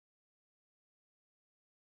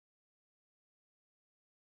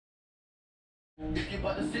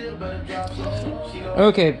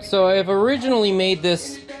Okay, so I've originally made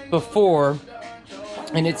this before,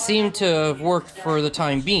 and it seemed to have worked for the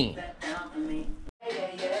time being.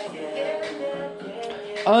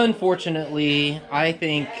 Unfortunately, I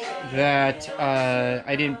think that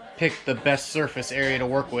I didn't pick the best surface area to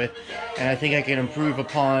work with, and I think I can improve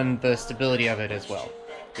upon the stability of it as well.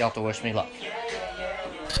 Y'all have to wish me luck.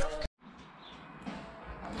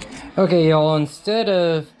 Okay, y'all, instead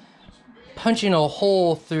of punching a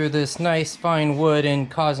hole through this nice fine wood and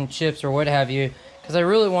causing chips or what have you, because I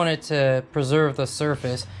really wanted to preserve the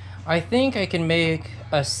surface, I think I can make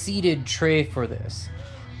a seated tray for this.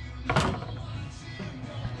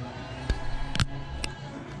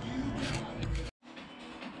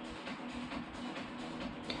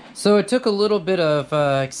 So it took a little bit of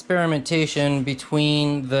experimentation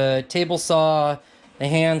between the table saw, the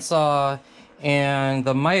hand saw, and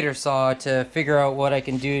the miter saw to figure out what I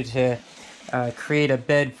can do to create a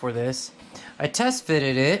bed for this. I test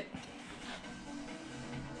fitted it.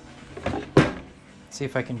 Let's see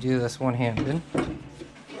if I can do this one-handed.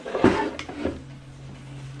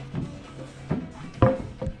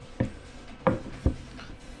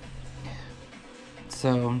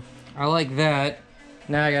 So I like that.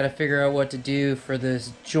 Now I gotta figure out what to do for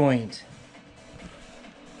this joint.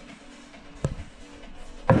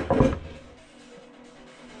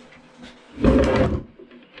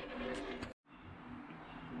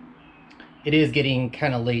 It is getting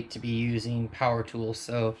kind of late to be using power tools,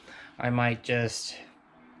 so I might just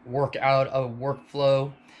work out a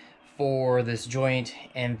workflow for this joint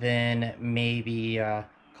and then maybe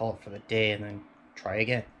call it for the day and then try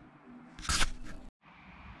again.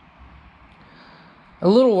 A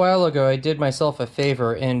little while ago, I did myself a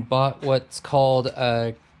favor and bought what's called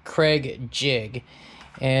a Craig jig.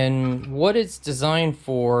 And what it's designed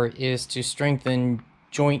for is to strengthen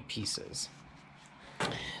joint pieces.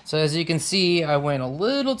 So as you can see, I went a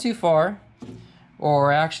little too far,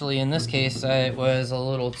 or actually in this case, it was a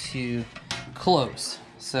little too close.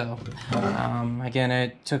 So again,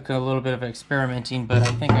 it took a little bit of experimenting, but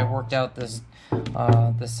I think I worked out this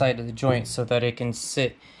side of the joint so that it can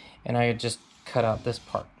sit, and I just cut out this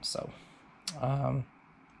part. So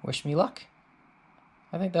wish me luck.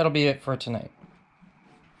 I think that'll be it for tonight.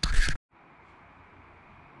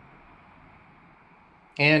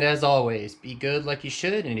 And as always, be good like you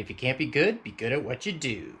should, and if you can't be good at what you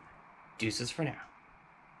do. Deuces for now.